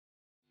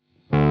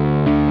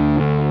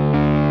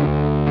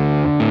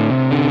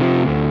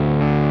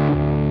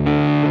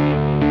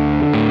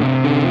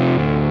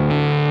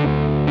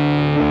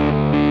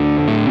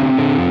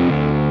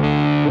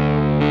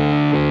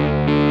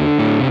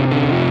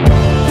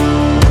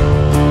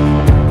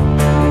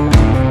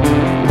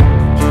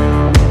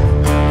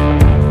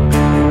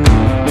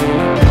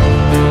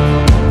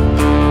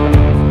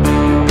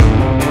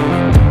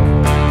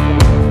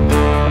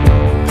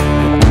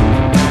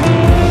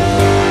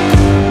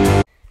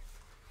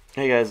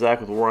Hey guys, Zach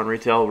with War on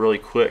Retail. Really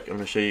quick, I'm going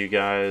to show you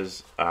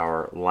guys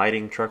our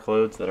lighting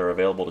truckloads that are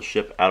available to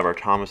ship out of our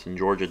Thomaston,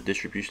 Georgia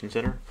distribution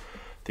center.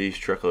 These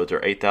truckloads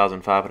are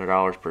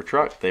 $8,500 per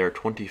truck. They are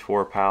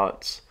 24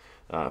 pallets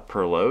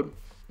per load.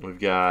 We've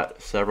got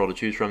several to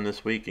choose from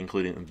this week,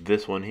 including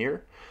this one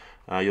here.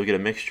 You'll get a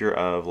mixture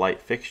of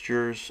light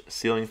fixtures,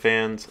 ceiling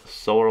fans,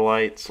 solar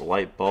lights,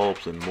 light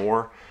bulbs, and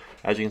more.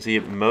 As you can see,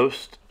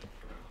 most,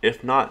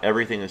 if not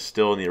everything, is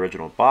still in the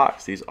original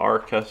box. These are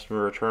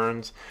customer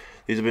returns.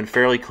 These have been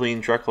fairly clean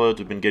truckloads.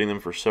 We've been getting them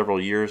for several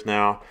years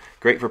now.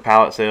 Great for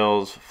pallet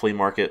sales, flea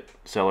market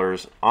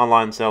sellers,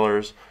 online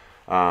sellers.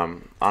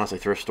 Honestly,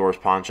 thrift stores,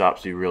 pawn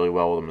shops do really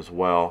well with them as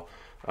well.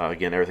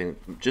 Again,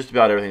 just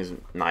about everything's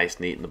nice,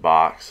 neat in the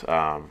box.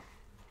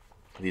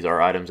 These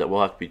are items that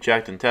will have to be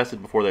checked and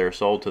tested before they are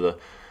sold to the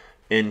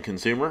end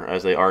consumer,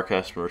 as they are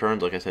customer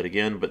returns, like I said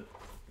again, but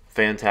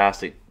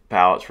fantastic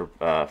pallets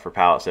for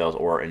pallet sales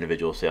or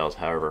individual sales,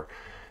 however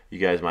you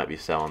guys might be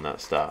selling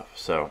that stuff.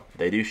 So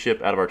they do ship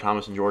out of our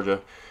Thomaston,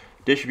 Georgia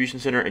distribution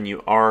center, and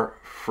you are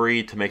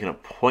free to make an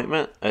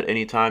appointment at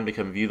any time to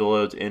come view the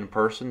loads in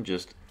person.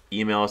 Just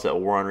email us at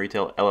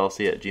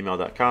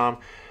waronretailllc@gmail.com,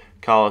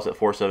 call us at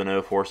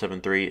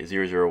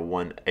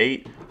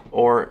 470-473-0018,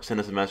 or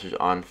send us a message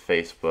on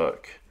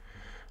Facebook,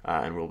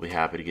 and we'll be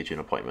happy to get you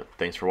an appointment.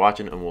 Thanks for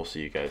watching, and we'll see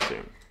you guys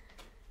soon.